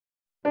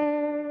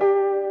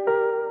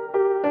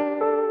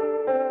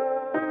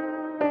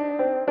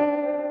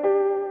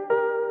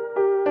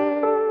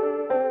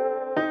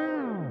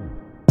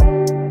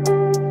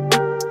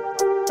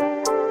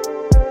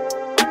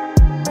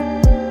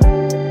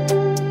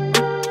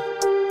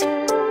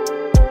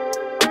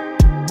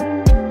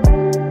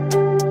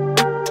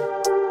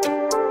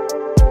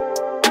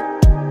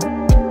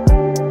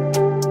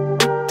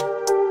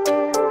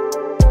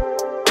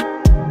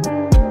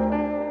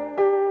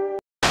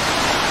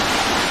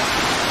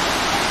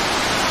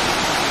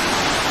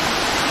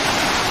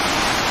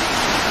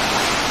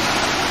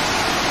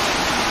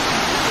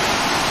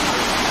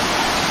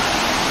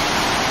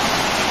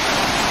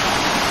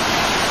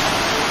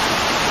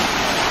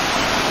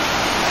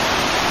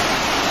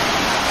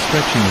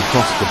stretching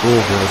across the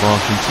border of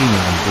Argentina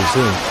and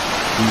Brazil,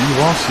 the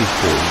Iguazu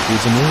Falls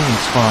is an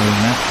awe-inspiring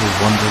natural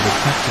wonder that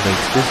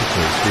captivates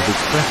visitors with its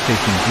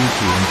breathtaking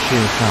beauty and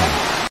sheer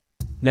power.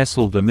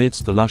 Nestled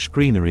amidst the lush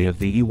greenery of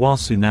the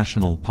Iguazu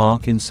National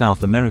Park in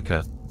South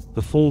America,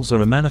 the falls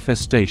are a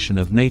manifestation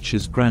of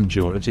nature's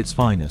grandeur at its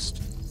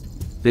finest.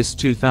 This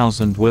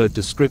 2,000-word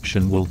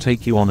description will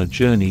take you on a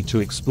journey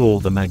to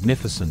explore the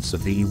magnificence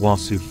of the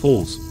Iguazu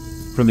Falls,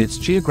 from its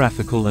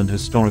geographical and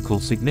historical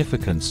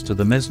significance to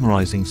the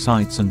mesmerizing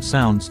sights and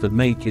sounds that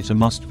make it a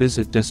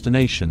must-visit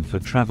destination for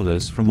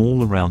travelers from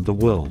all around the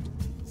world.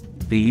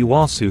 The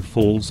Iguazu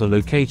Falls are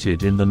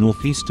located in the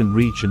northeastern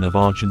region of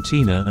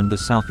Argentina and the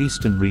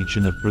southeastern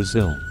region of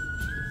Brazil.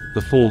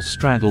 The falls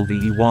straddle the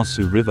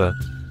Iguazu River,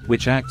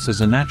 which acts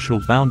as a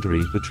natural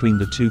boundary between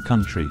the two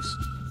countries.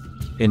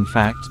 In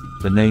fact,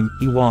 the name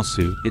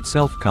Iguazu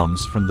itself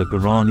comes from the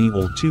Guarani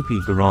or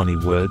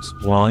Tupi-Guarani words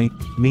Y,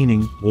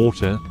 meaning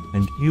water,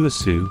 and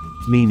Uasu,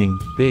 meaning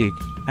big,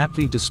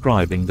 aptly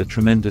describing the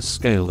tremendous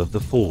scale of the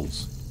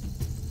falls.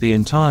 The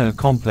entire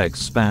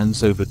complex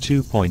spans over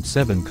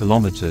 2.7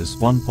 kilometers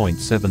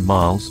 (1.7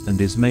 miles)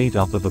 and is made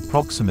up of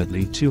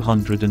approximately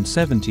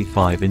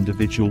 275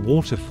 individual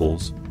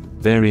waterfalls,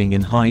 varying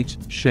in height,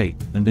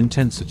 shape, and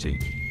intensity.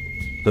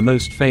 The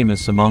most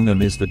famous among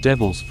them is the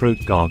Devil's Throat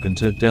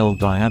Garganta del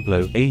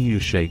Diablo, a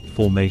U-shaped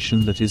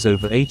formation that is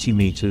over 80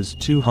 meters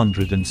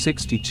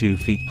 (262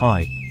 feet)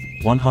 high,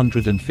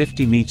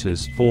 150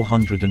 meters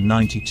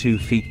 (492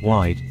 feet)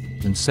 wide,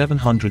 and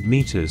 700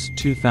 meters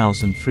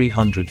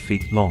 (2,300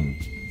 feet) long.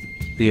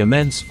 The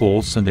immense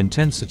force and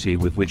intensity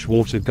with which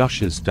water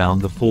gushes down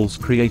the falls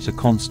create a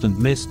constant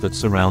mist that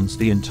surrounds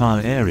the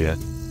entire area,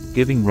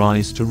 giving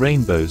rise to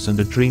rainbows and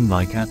a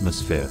dreamlike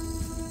atmosphere.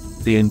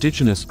 The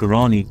indigenous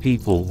Guarani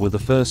people were the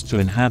first to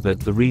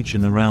inhabit the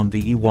region around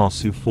the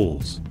Iguazu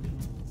Falls.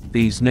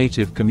 These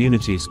native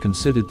communities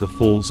considered the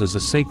falls as a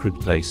sacred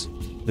place,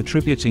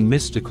 attributing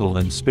mystical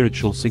and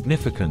spiritual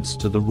significance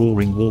to the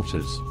roaring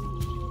waters.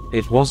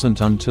 It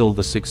wasn't until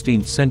the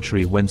 16th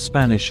century when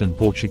Spanish and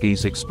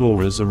Portuguese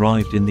explorers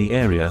arrived in the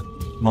area,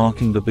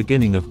 marking the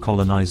beginning of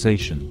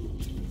colonization.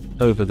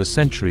 Over the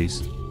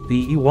centuries,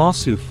 the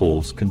Iguazu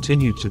Falls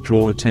continued to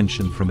draw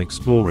attention from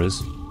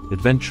explorers,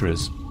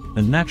 adventurers,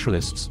 and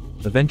naturalists,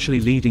 eventually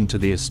leading to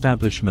the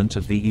establishment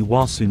of the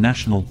Iguazu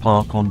National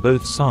Park on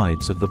both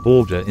sides of the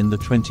border in the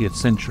 20th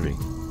century.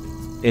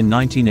 In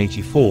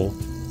 1984,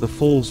 the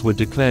falls were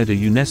declared a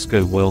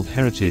UNESCO World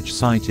Heritage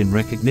Site in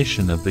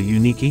recognition of the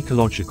unique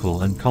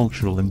ecological and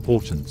cultural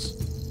importance.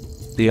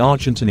 The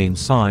Argentine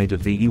side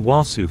of the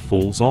Iguazu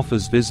Falls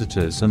offers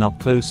visitors an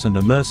up-close and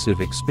immersive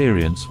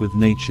experience with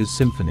nature's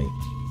symphony.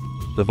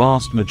 The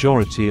vast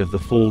majority of the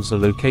falls are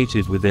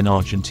located within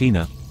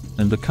Argentina,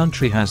 and the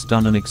country has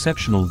done an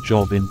exceptional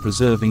job in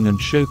preserving and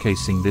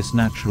showcasing this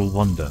natural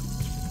wonder.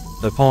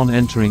 Upon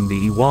entering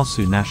the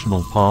Iguazu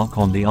National Park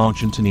on the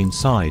Argentine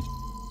side,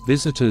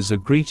 visitors are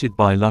greeted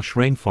by lush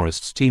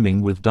rainforests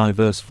teeming with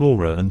diverse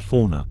flora and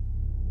fauna.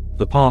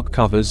 The park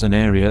covers an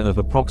area of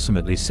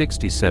approximately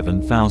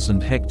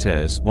 67,000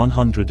 hectares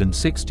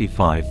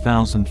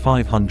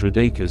 (165,500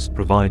 acres),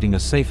 providing a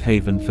safe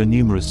haven for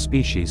numerous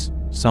species,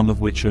 some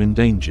of which are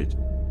endangered.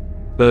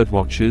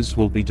 Birdwatchers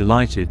will be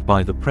delighted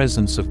by the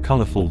presence of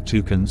colorful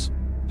toucans,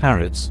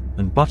 parrots,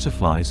 and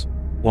butterflies,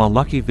 while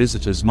lucky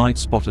visitors might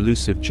spot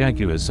elusive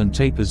jaguars and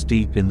tapirs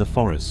deep in the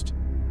forest.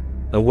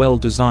 A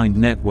well-designed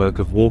network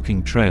of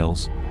walking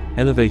trails,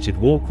 elevated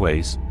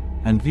walkways,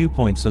 and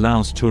viewpoints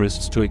allows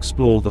tourists to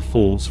explore the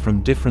falls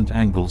from different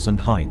angles and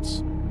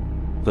heights.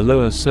 The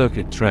Lower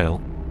Circuit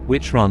Trail,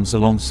 which runs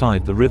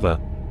alongside the river,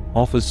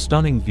 offers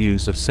stunning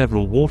views of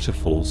several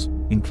waterfalls,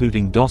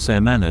 including Dos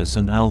Hermanas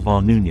and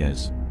Alvar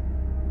Núñez.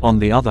 On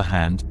the other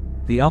hand,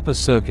 the Upper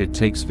Circuit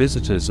takes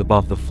visitors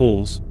above the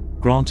falls,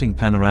 granting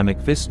panoramic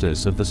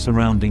vistas of the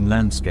surrounding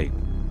landscape.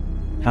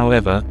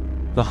 However,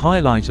 the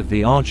highlight of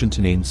the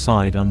Argentine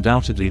side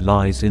undoubtedly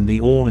lies in the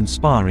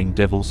awe-inspiring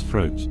Devil's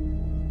Throat.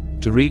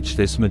 To reach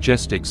this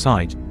majestic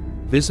site,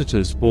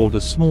 visitors board a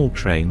small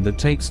train that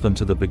takes them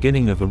to the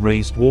beginning of a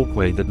raised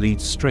walkway that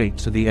leads straight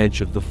to the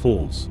edge of the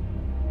falls.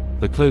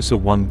 The closer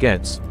one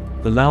gets,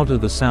 the louder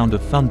the sound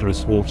of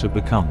thunderous water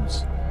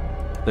becomes.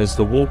 As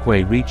the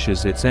walkway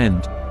reaches its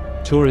end,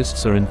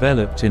 tourists are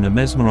enveloped in a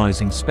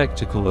mesmerizing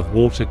spectacle of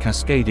water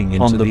cascading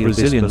into the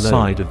Brazilian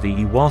side of the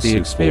Iguazu. The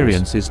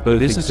experience is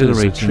both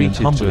exhilarating and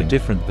humbling, to a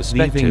different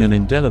perspective, leaving an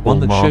indelible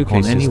mark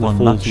on anyone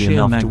lucky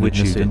enough to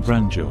witness it in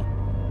grandeur.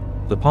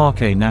 The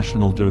Parque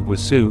Nacional do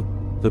Iguaçu,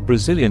 the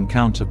Brazilian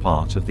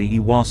counterpart of the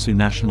Iguazu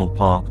National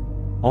Park,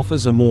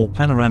 offers a more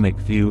panoramic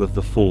view of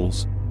the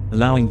falls,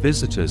 allowing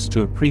visitors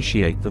to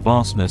appreciate the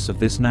vastness of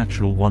this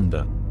natural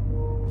wonder.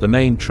 The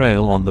main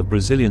trail on the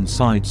Brazilian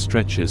side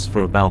stretches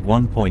for about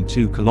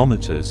 1.2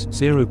 kilometers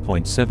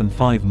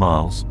 (0.75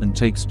 miles) and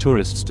takes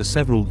tourists to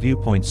several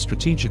viewpoints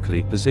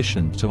strategically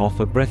positioned to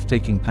offer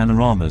breathtaking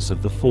panoramas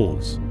of the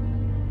falls.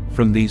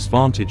 From these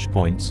vantage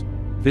points,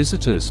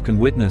 visitors can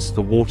witness the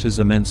water's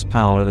immense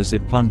power as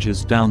it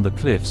plunges down the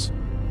cliffs,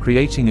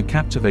 creating a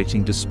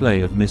captivating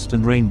display of mist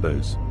and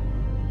rainbows.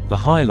 The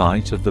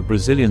highlight of the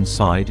Brazilian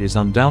side is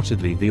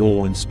undoubtedly the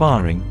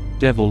awe-inspiring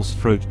Devil's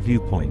Throat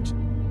viewpoint.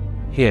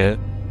 Here,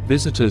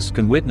 visitors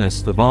can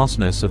witness the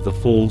vastness of the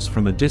falls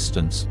from a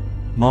distance,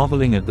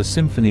 marveling at the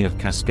symphony of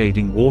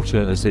cascading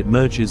water as it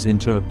merges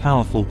into a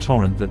powerful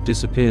torrent that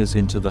disappears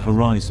into the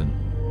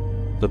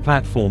horizon. The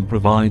platform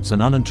provides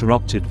an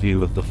uninterrupted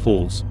view of the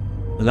falls,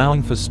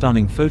 allowing for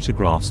stunning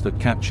photographs that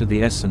capture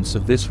the essence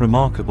of this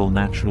remarkable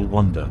natural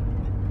wonder.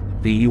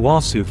 The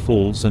Iguazu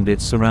Falls and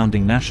its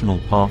surrounding national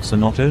parks are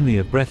not only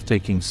a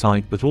breathtaking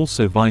sight but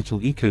also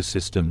vital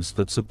ecosystems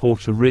that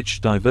support a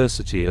rich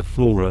diversity of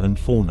flora and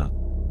fauna.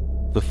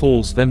 The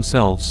falls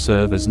themselves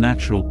serve as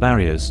natural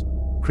barriers,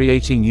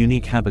 creating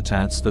unique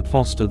habitats that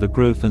foster the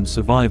growth and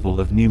survival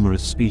of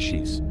numerous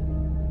species.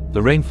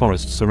 The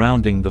rainforests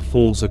surrounding the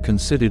falls are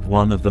considered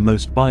one of the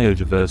most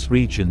biodiverse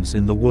regions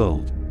in the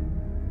world.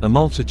 A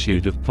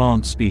multitude of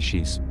plant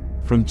species,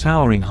 from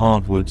towering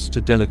hardwoods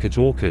to delicate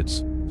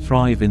orchids,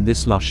 thrive in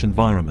this lush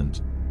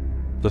environment.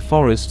 The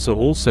forests are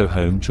also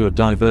home to a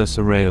diverse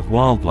array of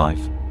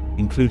wildlife,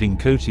 including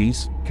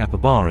coatis,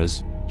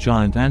 capybaras,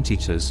 giant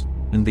anteaters,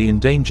 and the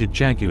endangered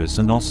jaguars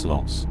and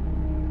ocelots.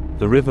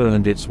 The river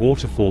and its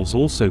waterfalls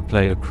also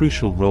play a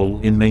crucial role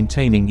in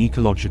maintaining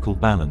ecological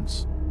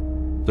balance.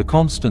 The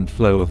constant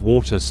flow of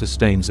water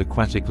sustains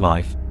aquatic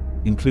life,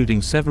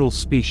 including several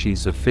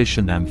species of fish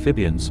and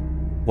amphibians,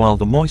 while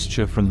the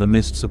moisture from the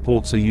mist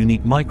supports a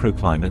unique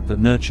microclimate that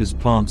nurtures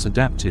plants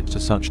adapted to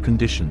such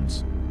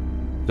conditions.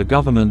 The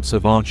governments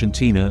of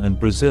Argentina and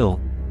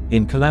Brazil,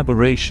 in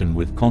collaboration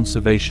with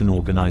conservation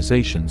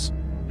organizations,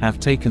 have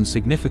taken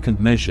significant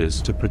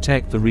measures to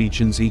protect the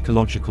region's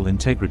ecological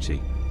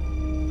integrity.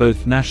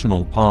 Both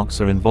national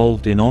parks are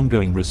involved in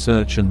ongoing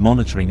research and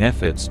monitoring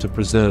efforts to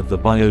preserve the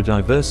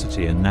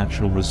biodiversity and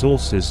natural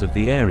resources of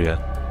the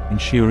area,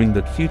 ensuring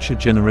that future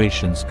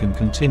generations can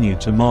continue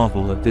to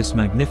marvel at this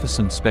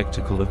magnificent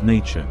spectacle of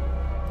nature.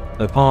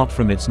 Apart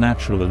from its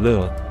natural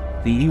allure,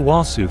 the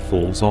Iguazu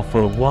Falls offer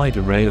a wide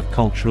array of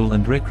cultural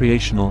and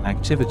recreational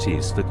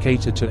activities that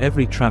cater to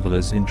every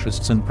traveler's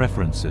interests and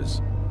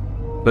preferences.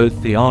 Both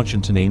the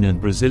Argentine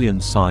and Brazilian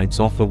sides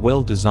offer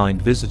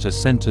well-designed visitor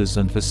centers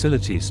and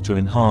facilities to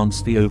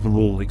enhance the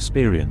overall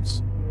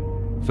experience.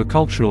 For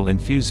cultural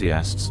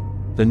enthusiasts,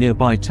 the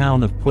nearby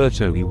town of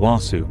Puerto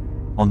Iguazu,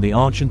 on the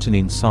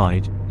Argentine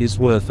side, is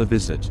worth a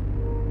visit.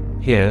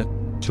 Here,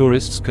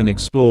 tourists can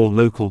explore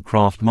local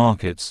craft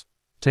markets,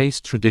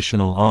 taste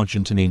traditional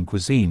Argentine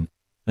cuisine,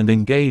 and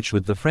engage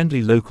with the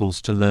friendly locals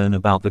to learn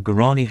about the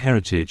Guarani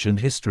heritage and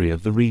history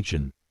of the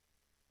region.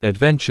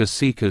 Adventure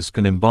seekers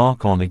can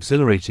embark on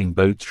exhilarating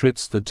boat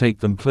trips that take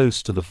them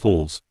close to the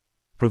falls,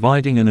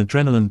 providing an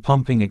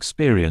adrenaline-pumping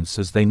experience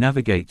as they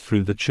navigate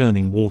through the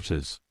churning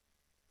waters.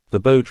 The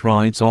boat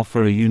rides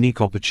offer a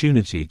unique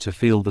opportunity to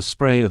feel the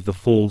spray of the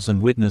falls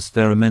and witness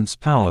their immense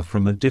power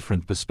from a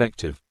different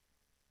perspective.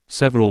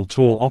 Several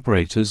tour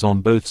operators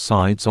on both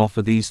sides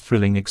offer these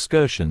thrilling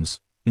excursions,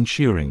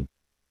 ensuring